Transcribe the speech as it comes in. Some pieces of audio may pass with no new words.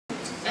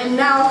And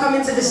now,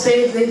 coming to the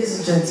stage, ladies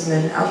and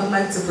gentlemen, I would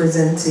like to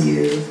present to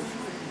you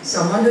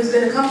someone who's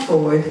going to come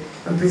forward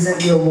and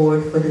present the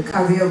award for the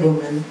Career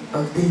Woman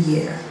of the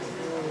Year.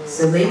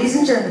 So, ladies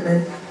and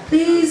gentlemen,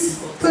 please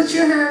put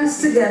your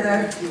hands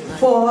together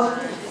for,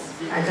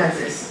 I got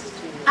this,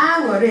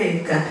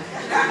 Angoreka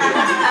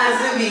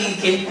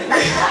Azubike.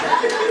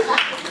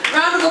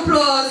 Round of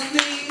applause,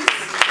 please.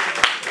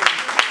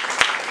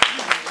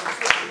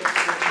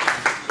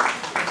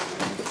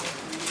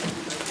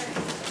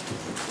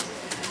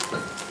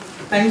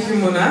 Thank you,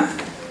 Mona.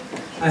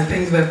 I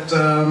think that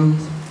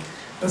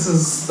this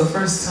is the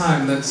first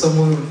time that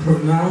someone would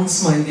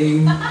pronounce my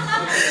name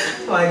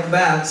like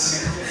that.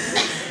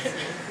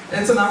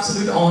 It's an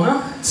absolute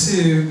honor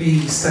to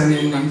be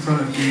standing in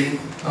front of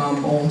you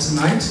all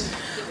tonight.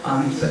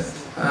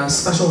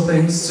 Special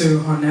thanks to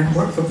her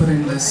network for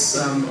putting this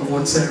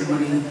award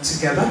ceremony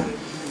together.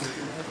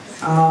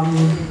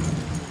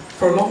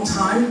 For a long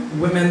time,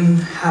 women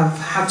have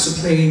had to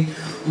play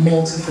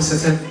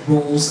multifaceted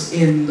roles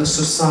in the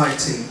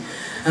society,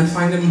 and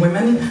finding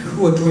women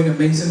who are doing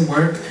amazing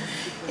work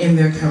in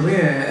their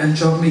career and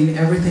juggling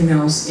everything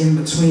else in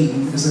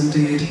between is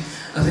indeed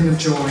a thing of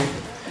joy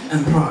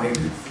and pride.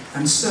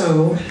 And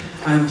so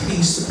I am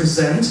pleased to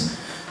present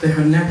the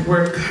Her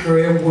Network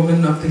Career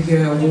Woman of the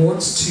Year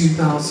Awards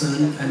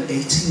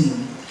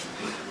 2018.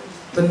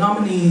 The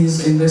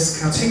nominees in this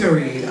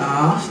category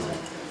are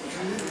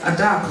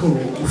Adaku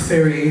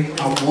Ufere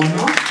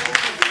Awona,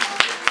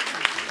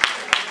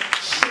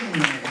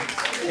 Chinwe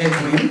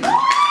Egwim,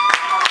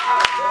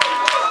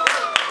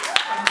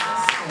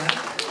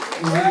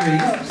 and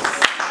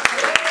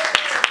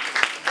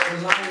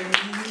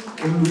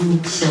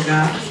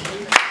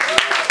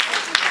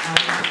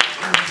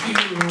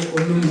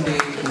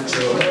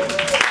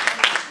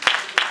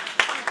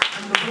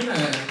the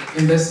winner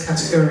in this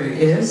category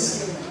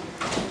is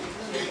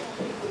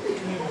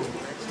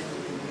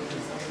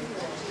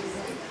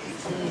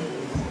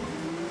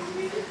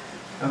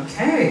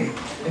okay,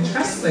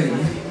 interesting.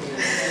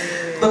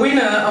 The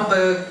winner of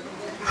the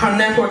Her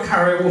Network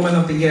Career Woman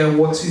of the Year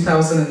Award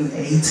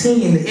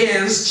 2018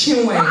 is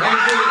Chinwe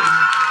Egwim.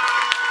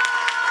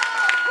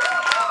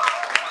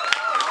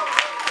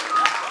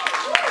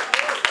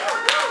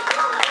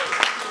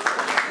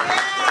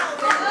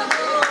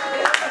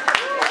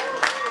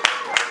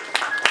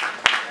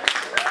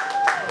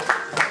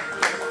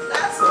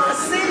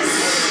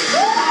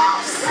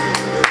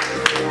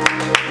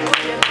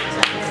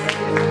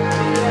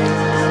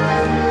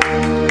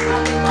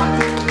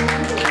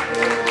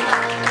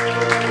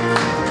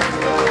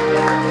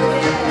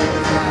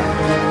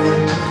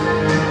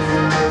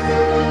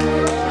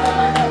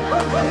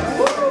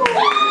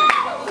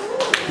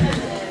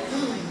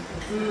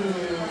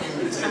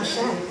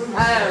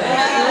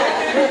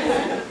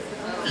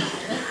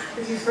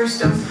 Okay,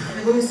 first off,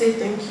 I want to say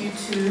thank you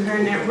to Her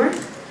Network.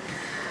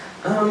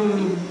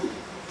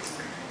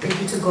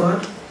 Thank you to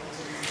God.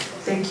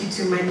 Thank you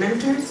to my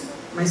mentors,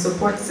 my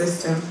support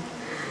system.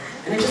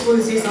 And I just want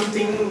to say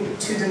something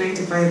to the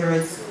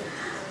 95ers.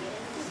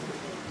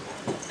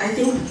 I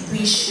think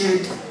we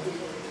should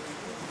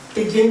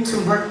begin to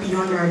work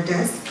beyond our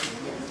desk.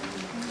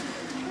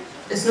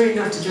 It's not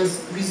enough to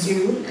just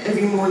resume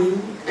every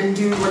morning and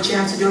do what you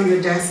have to do on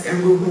your desk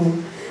and go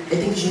home. I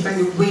think you should find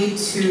a way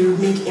to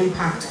make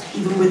impact,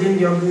 even within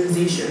the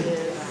organization.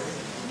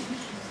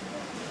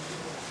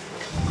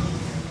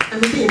 I'm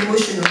a bit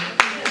emotional.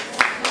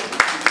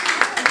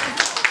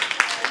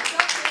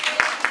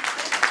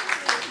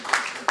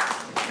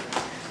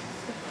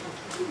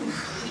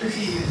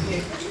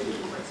 Okay.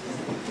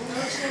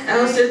 I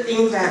also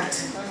think that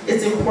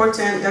it's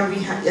important that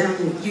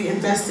you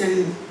invest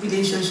in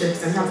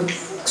relationships and have a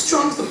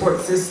strong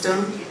support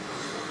system.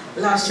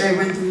 Last year I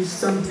went through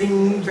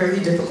something very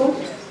difficult,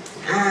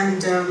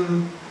 and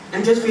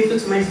I'm just grateful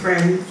to my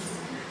friends,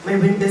 my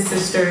Witness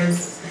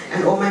sisters,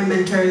 and all my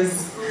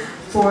mentors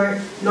for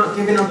not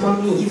giving up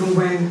on me even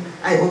when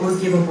I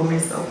almost gave up on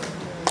myself.